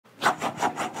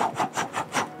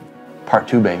Part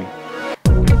 2, baby.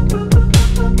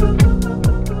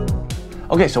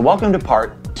 Okay, so welcome to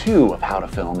part 2 of how to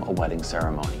film a wedding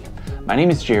ceremony. My name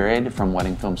is Jared from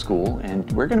Wedding Film School, and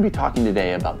we're going to be talking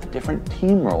today about the different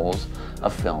team roles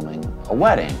of filming a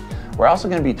wedding. We're also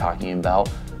going to be talking about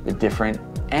the different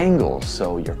angles,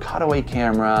 so your cutaway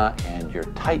camera and your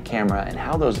tight camera and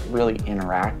how those really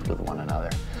interact with one another.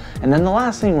 And then the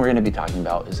last thing we're going to be talking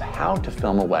about is how to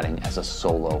film a wedding as a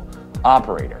solo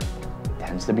operator. It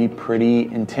tends to be pretty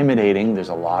intimidating. There's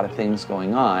a lot of things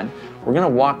going on. We're going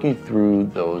to walk you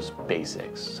through those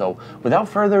basics. So without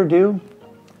further ado,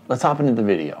 let's hop into the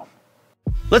video.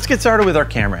 Let's get started with our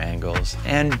camera angles.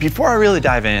 And before I really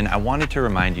dive in, I wanted to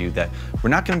remind you that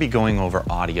we're not going to be going over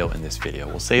audio in this video.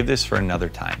 We'll save this for another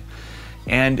time.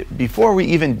 And before we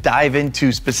even dive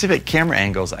into specific camera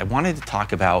angles, I wanted to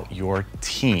talk about your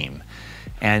team.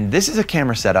 And this is a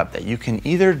camera setup that you can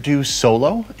either do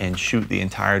solo and shoot the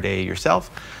entire day yourself.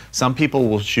 Some people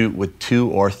will shoot with 2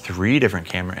 or 3 different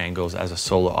camera angles as a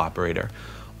solo operator,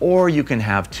 or you can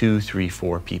have 2, 3,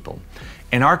 4 people.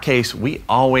 In our case, we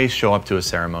always show up to a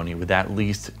ceremony with at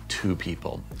least 2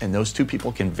 people, and those 2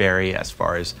 people can vary as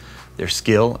far as their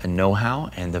skill and know-how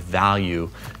and the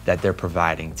value that they're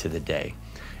providing to the day.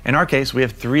 In our case, we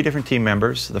have 3 different team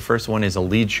members. The first one is a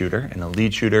lead shooter, and a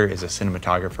lead shooter is a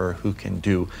cinematographer who can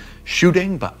do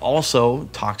shooting, but also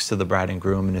talks to the bride and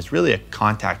groom and is really a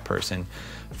contact person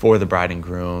for the bride and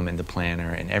groom and the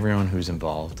planner and everyone who's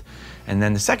involved. And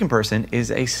then the second person is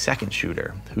a second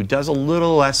shooter who does a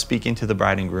little less speaking to the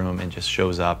bride and groom and just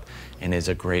shows up and is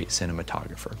a great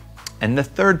cinematographer. And the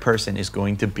third person is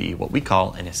going to be what we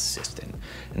call an assistant.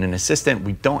 And an assistant,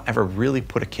 we don't ever really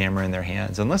put a camera in their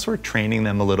hands unless we're training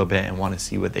them a little bit and want to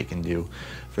see what they can do.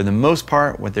 For the most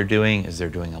part, what they're doing is they're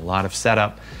doing a lot of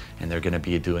setup, and they're going to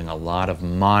be doing a lot of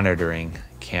monitoring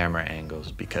camera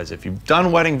angles, because if you've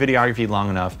done wedding videography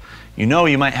long enough, you know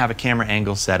you might have a camera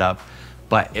angle set up,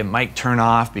 but it might turn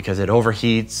off because it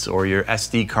overheats or your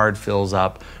SD card fills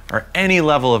up or any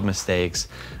level of mistakes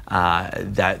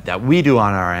that we do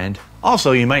on our end.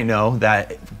 Also, you might know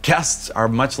that guests are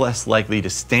much less likely to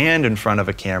stand in front of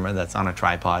a camera that's on a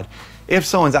tripod if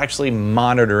someone's actually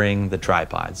monitoring the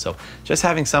tripod. So just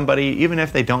having somebody, even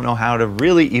if they don't know how to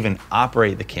really even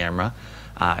operate the camera,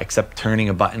 except turning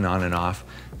a button on and off,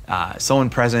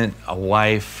 someone present, a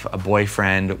wife, a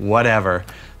boyfriend, whatever,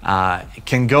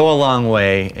 can go a long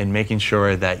way in making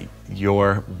sure that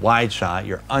your wide shot,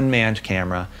 your unmanned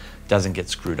camera, doesn't get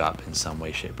screwed up in some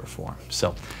way, shape, or form.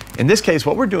 So in this case,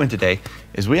 what we're doing today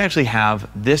is we actually have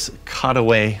this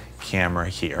cutaway camera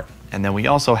here. And then we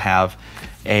also have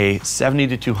a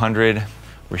 70-200,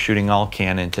 we're shooting all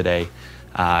Canon today,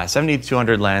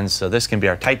 70-200 lens. So this can be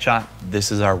our tight shot.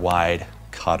 This is our wide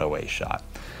cutaway shot.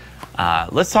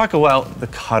 Let's talk about the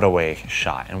cutaway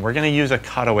shot. And we're gonna use a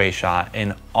cutaway shot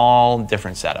in all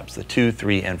different setups, the 2,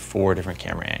 3, and 4 different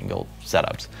camera angle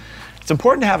setups. It's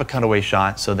important to have a cutaway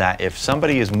shot so that if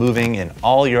somebody is moving in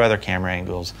all your other camera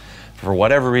angles, for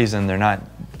whatever reason they're not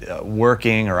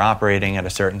working or operating at a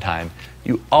certain time,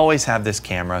 you always have this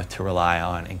camera to rely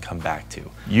on and come back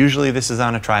to. Usually this is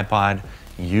on a tripod.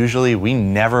 Usually we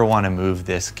never want to move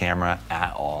this camera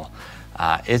at all.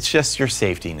 It's just your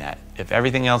safety net. If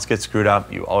everything else gets screwed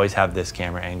up, you always have this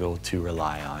camera angle to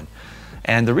rely on.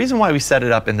 And the reason why we set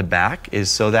it up in the back is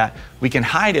so that we can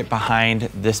hide it behind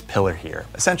this pillar here.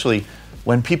 Essentially,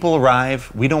 when people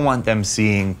arrive, we don't want them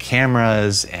seeing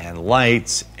cameras and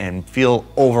lights and feel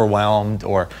overwhelmed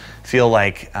or feel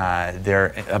like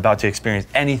they're about to experience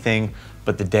anything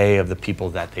but the day of the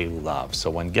people that they love. So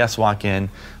when guests walk in,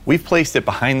 we've placed it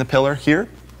behind the pillar here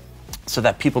so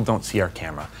that people don't see our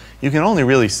camera. You can only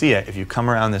really see it if you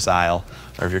come around this aisle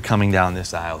or if you're coming down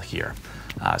this aisle here.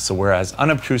 So we're as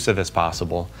unobtrusive as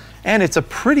possible, and it's a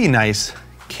pretty nice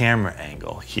camera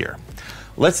angle here.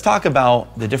 Let's talk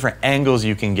about the different angles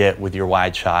you can get with your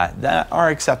wide shot that are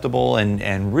acceptable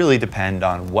and really depend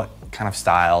on what kind of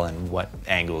style and what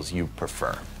angles you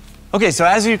prefer. Okay, so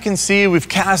as you can see, we've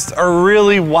cast a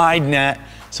really wide net.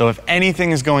 So if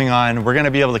anything is going on, we're gonna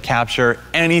be able to capture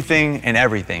anything and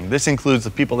everything. This includes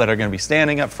the people that are gonna be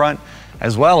standing up front,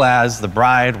 as well as the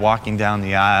bride walking down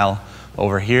the aisle.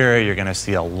 Over here, you're gonna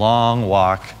see a long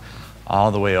walk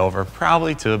all the way over,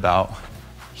 probably to about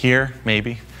here,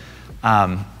 maybe.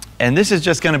 And this is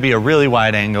just gonna be a really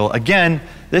wide angle. Again,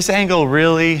 this angle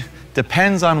really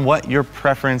depends on what your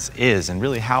preference is and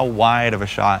really how wide of a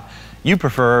shot you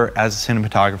prefer as a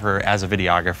cinematographer, as a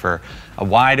videographer. A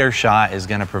wider shot is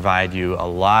gonna provide you a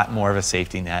lot more of a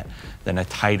safety net than a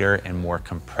tighter and more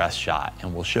compressed shot.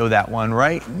 And we'll show that one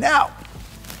right now.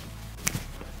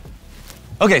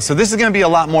 Okay, so this is gonna be a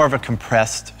lot more of a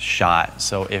compressed shot.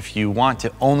 So if you want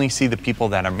to only see the people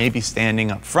that are maybe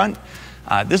standing up front,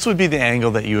 this would be the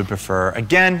angle that you would prefer.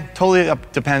 Again, totally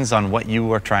depends on what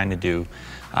you are trying to do.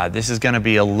 This is gonna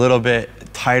be a little bit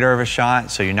tighter of a shot,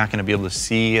 so you're not gonna be able to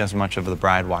see as much of the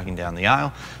bride walking down the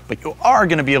aisle, but you are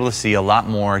gonna be able to see a lot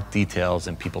more details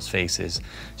in people's faces.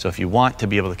 So if you want to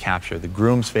be able to capture the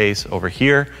groom's face over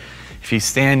here, if he's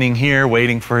standing here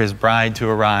waiting for his bride to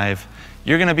arrive,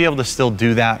 you're gonna be able to still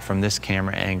do that from this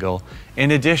camera angle,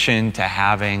 in addition to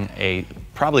having a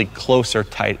probably closer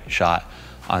tight shot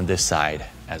on this side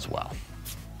as well.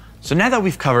 So now that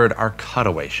we've covered our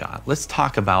cutaway shot, let's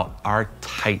talk about our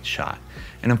tight shot.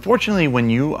 And unfortunately,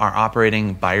 when you are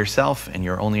operating by yourself and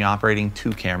you're only operating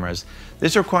 2 cameras,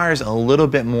 this requires a little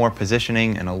bit more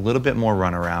positioning and a little bit more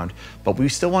runaround, but we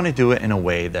still want to do it in a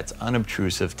way that's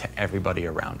unobtrusive to everybody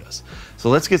around us. So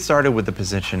let's get started with the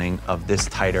positioning of this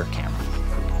tighter camera.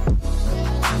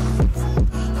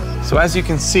 So as you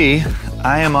can see,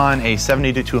 I am on a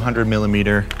 70 to 200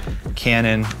 millimeter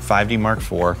Canon 5D Mark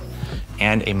IV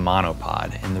and a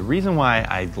monopod. And the reason why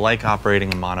I like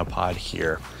operating a monopod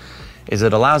here is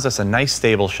it allows us a nice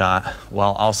stable shot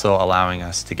while also allowing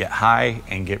us to get high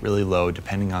and get really low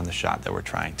depending on the shot that we're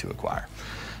trying to acquire.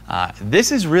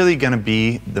 This is really gonna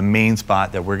be the main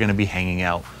spot that we're gonna be hanging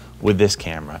out with this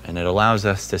camera, and it allows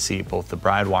us to see both the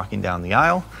bride walking down the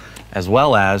aisle as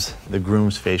well as the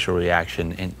groom's facial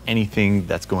reaction and anything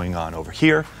that's going on over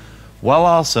here, while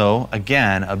also,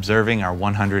 again, observing our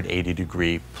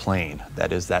 180-degree plane,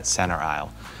 that is that center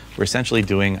aisle. We're essentially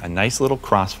doing a nice little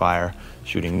crossfire,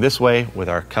 shooting this way with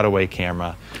our cutaway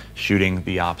camera, shooting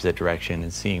the opposite direction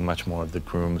and seeing much more of the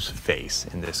groom's face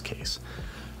in this case.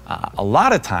 A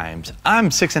lot of times, I'm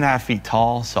 6.5 feet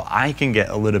tall, so I can get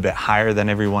a little bit higher than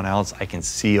everyone else. I can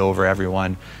see over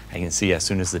everyone. I can see as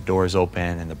soon as the doors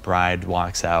open and the bride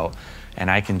walks out, and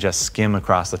I can just skim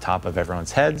across the top of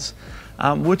everyone's heads,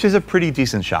 which is a pretty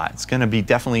decent shot. It's gonna be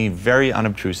definitely very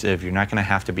unobtrusive. You're not gonna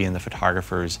have to be in the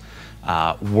photographer's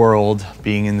world,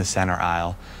 being in the center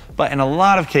aisle. But in a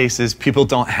lot of cases, people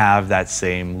don't have that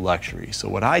same luxury. So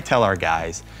what I tell our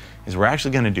guys is we're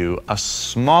actually gonna do a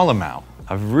small amount,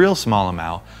 a real small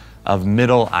amount of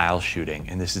middle aisle shooting.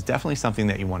 And this is definitely something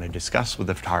that you want to discuss with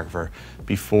the photographer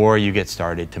before you get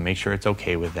started to make sure it's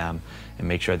okay with them and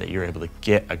make sure that you're able to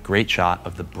get a great shot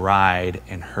of the bride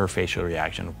and her facial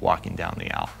reaction walking down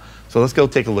the aisle. So let's go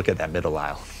take a look at that middle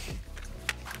aisle.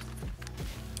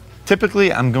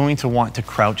 Typically, I'm going to want to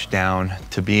crouch down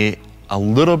to be a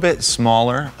little bit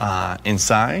smaller in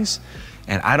size,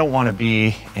 and I don't want to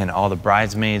be in all the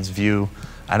bridesmaids' view.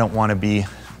 I don't want to be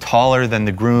taller than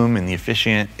the groom and the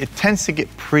officiant. It tends to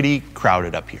get pretty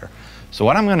crowded up here. So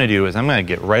what I'm gonna do is I'm gonna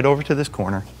get right over to this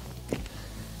corner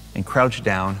and crouch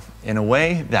down in a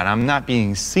way that I'm not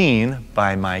being seen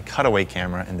by my cutaway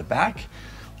camera in the back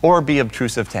or be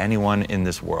obtrusive to anyone in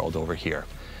this world over here.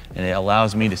 And it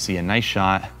allows me to see a nice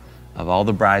shot of all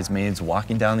the bridesmaids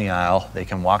walking down the aisle. They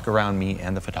can walk around me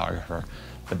and the photographer.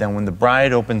 But then when the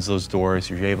bride opens those doors,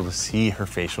 you're able to see her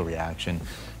facial reaction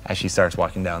as she starts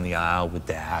walking down the aisle with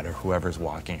dad or whoever's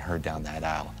walking her down that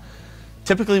aisle.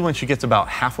 Typically, when she gets about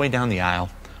halfway down the aisle,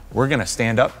 we're gonna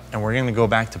stand up and we're gonna go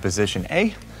back to position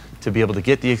A to be able to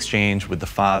get the exchange with the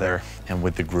father and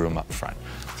with the groom up front.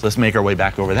 So let's make our way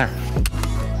back over there.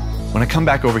 When I come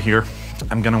back over here,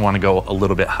 I'm gonna wanna go a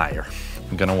little bit higher.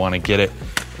 I'm gonna wanna get it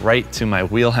right to my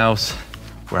wheelhouse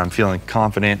where I'm feeling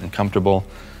confident and comfortable.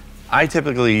 I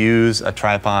typically use a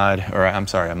tripod, or I'm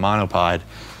sorry, a monopod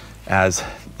as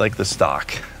like the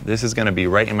stock. This is gonna be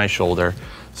right in my shoulder,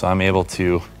 so I'm able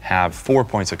to have 4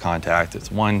 points of contact.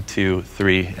 It's 1, 2,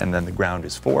 3, and then the ground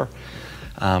is 4.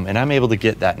 And I'm able to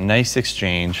get that nice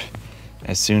exchange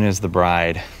as soon as the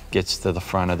bride gets to the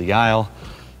front of the aisle.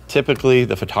 Typically,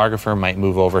 the photographer might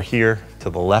move over here to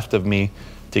the left of me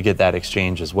to get that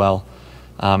exchange as well.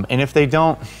 And if they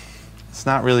don't, it's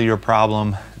not really your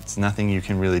problem. It's nothing you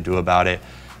can really do about it.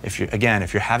 If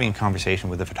you're having a conversation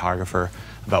with the photographer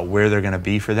about where they're gonna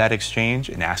be for that exchange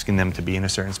and asking them to be in a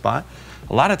certain spot,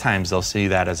 a lot of times they'll see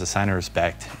that as a sign of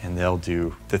respect and they'll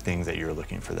do the things that you're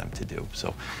looking for them to do.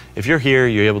 So if you're here,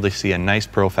 you're able to see a nice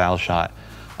profile shot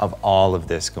of all of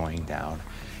this going down.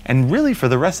 And really for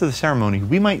the rest of the ceremony,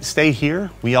 we might stay here.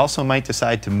 We also might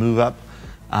decide to move up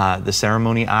the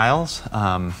ceremony aisles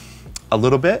a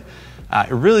little bit. It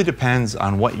really depends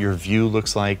on what your view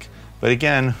looks like. But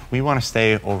again, we want to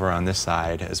stay over on this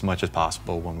side as much as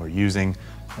possible when we're using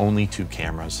only 2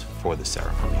 cameras for the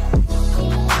ceremony.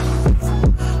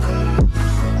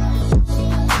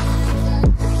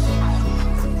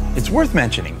 It's worth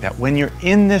mentioning that when you're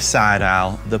in this side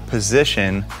aisle, the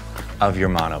position of your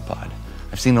monopod.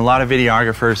 I've seen a lot of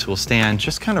videographers who will stand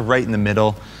just kind of right in the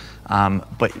middle,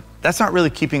 but that's not really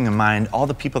keeping in mind all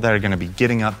the people that are going to be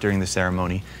getting up during the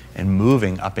ceremony and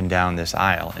moving up and down this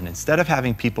aisle. And instead of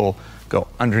having people go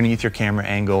underneath your camera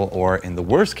angle, or in the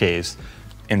worst case,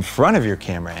 in front of your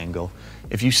camera angle,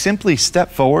 if you simply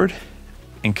step forward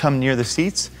and come near the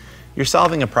seats, you're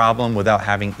solving a problem without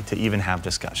having to even have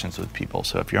discussions with people.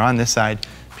 So if you're on this side,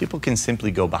 people can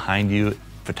simply go behind you,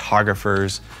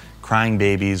 photographers, crying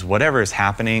babies, whatever is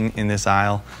happening in this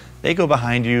aisle, they go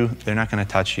behind you, they're not gonna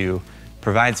touch you,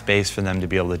 provide space for them to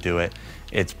be able to do it.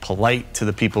 It's polite to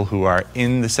the people who are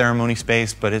in the ceremony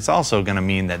space, but it's also gonna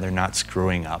mean that they're not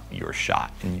screwing up your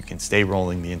shot and you can stay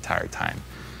rolling the entire time.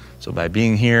 So by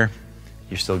being here,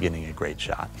 you're still getting a great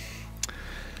shot.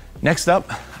 Next up,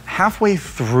 halfway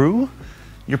through,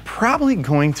 you're probably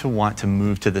going to want to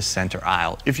move to the center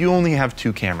aisle if you only have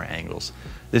 2 camera angles.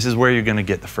 This is where you're gonna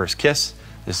get the first kiss.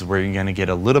 This is where you're gonna get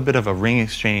a little bit of a ring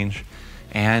exchange.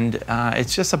 And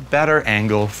it's just a better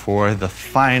angle for the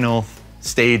final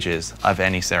stages of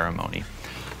any ceremony.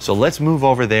 So let's move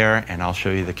over there and I'll show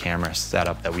you the camera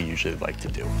setup that we usually like to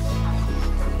do.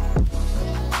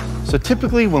 So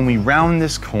typically when we round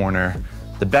this corner,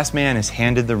 the best man is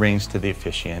handed the rings to the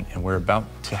officiant and we're about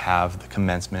to have the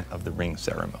commencement of the ring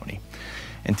ceremony.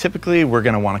 And typically we're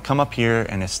gonna wanna come up here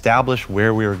and establish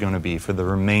where we're gonna be for the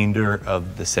remainder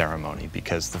of the ceremony,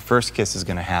 because the first kiss is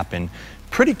gonna happen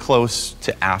pretty close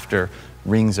to after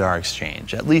rings are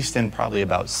exchanged, at least in probably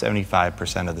about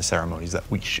 75% of the ceremonies that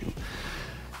we shoot.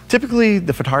 Typically,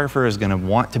 the photographer is gonna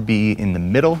want to be in the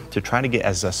middle to try to get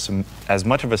as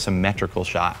much of a symmetrical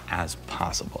shot as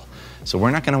possible. So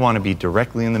we're not gonna wanna be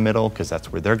directly in the middle because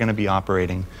that's where they're gonna be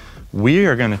operating. We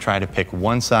are gonna try to pick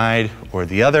one side or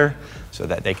the other so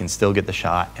that they can still get the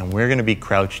shot, and we're gonna be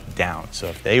crouched down. So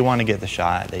if they wanna get the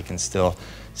shot, they can still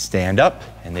stand up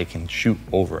and they can shoot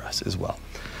over us as well.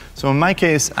 So in my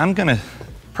case, I'm gonna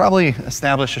probably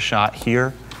establish a shot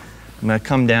here. I'm gonna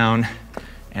come down,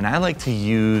 and I like to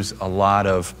use a lot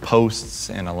of posts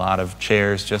and a lot of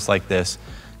chairs just like this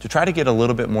to try to get a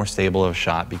little bit more stable of a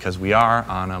shot, because we are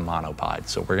on a monopod.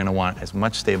 So we're gonna want as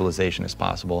much stabilization as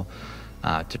possible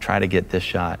to try to get this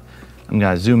shot. I'm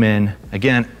gonna zoom in.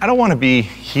 Again, I don't wanna be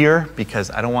here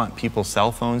because I don't want people's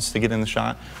cell phones to get in the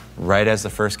shot right as the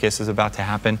first kiss is about to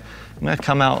happen. I'm gonna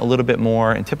come out a little bit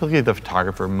more, and typically the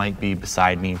photographer might be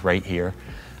beside me right here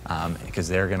because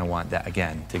they're gonna want that,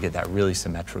 again, to get that really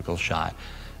symmetrical shot.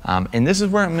 And this is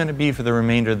where I'm gonna be for the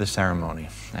remainder of the ceremony.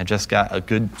 I just got a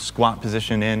good squat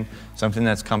position in, something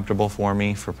that's comfortable for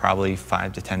me for probably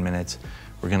 5 to 10 minutes.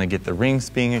 We're gonna get the rings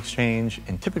being exchanged,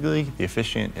 and typically the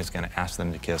officiant is gonna ask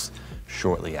them to kiss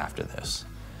shortly after this.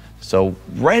 So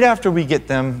right after we get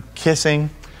them kissing,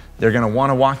 they're gonna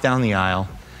wanna walk down the aisle,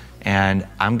 and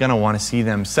I'm gonna wanna see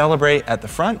them celebrate at the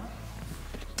front,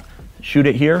 shoot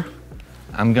it here.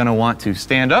 I'm gonna want to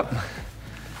stand up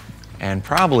and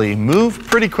probably move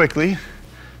pretty quickly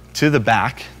to the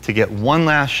back to get one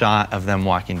last shot of them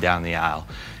walking down the aisle.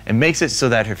 It makes it so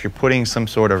that if you're putting some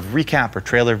sort of recap or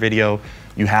trailer video,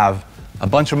 you have a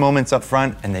bunch of moments up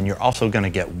front, and then you're also gonna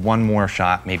get one more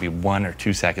shot, maybe 1 or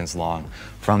 2 seconds long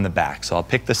from the back. So I'll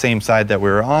pick the same side that we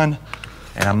were on,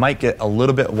 and I might get a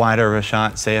little bit wider of a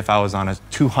shot. Say if I was on a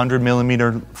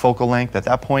 200mm focal length at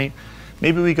that point,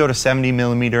 maybe we go to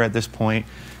 70mm at this point.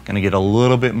 Gonna get a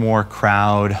little bit more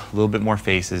crowd, a little bit more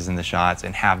faces in the shots,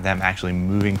 and have them actually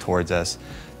moving towards us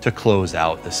to close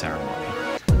out the ceremony.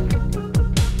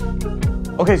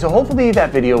 Okay, so hopefully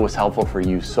that video was helpful for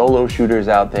you solo shooters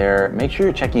out there. Make sure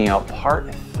you're checking out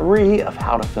part 3 of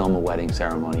how to film a wedding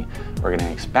ceremony. We're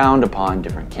gonna expound upon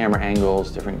different camera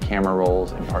angles, different camera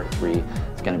rolls in part 3.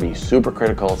 It's gonna be super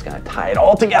critical. It's gonna tie it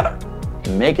all together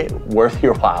and make it worth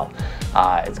your while.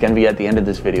 It's gonna be at the end of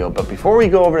this video, but before we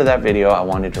go over to that video, I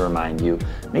wanted to remind you,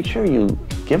 make sure you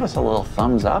give us a little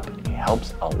thumbs up. It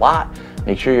helps a lot.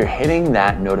 Make sure you're hitting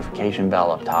that notification bell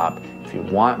up top if you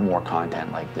want more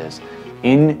content like this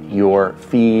in your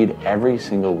feed every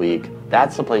single week.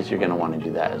 That's the place you're gonna wanna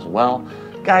do that as well.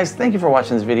 Guys, thank you for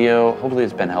watching this video. Hopefully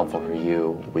it's been helpful for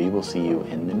you. We will see you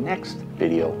in the next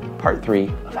video, part 3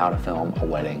 of how to film a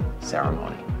wedding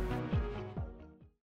ceremony.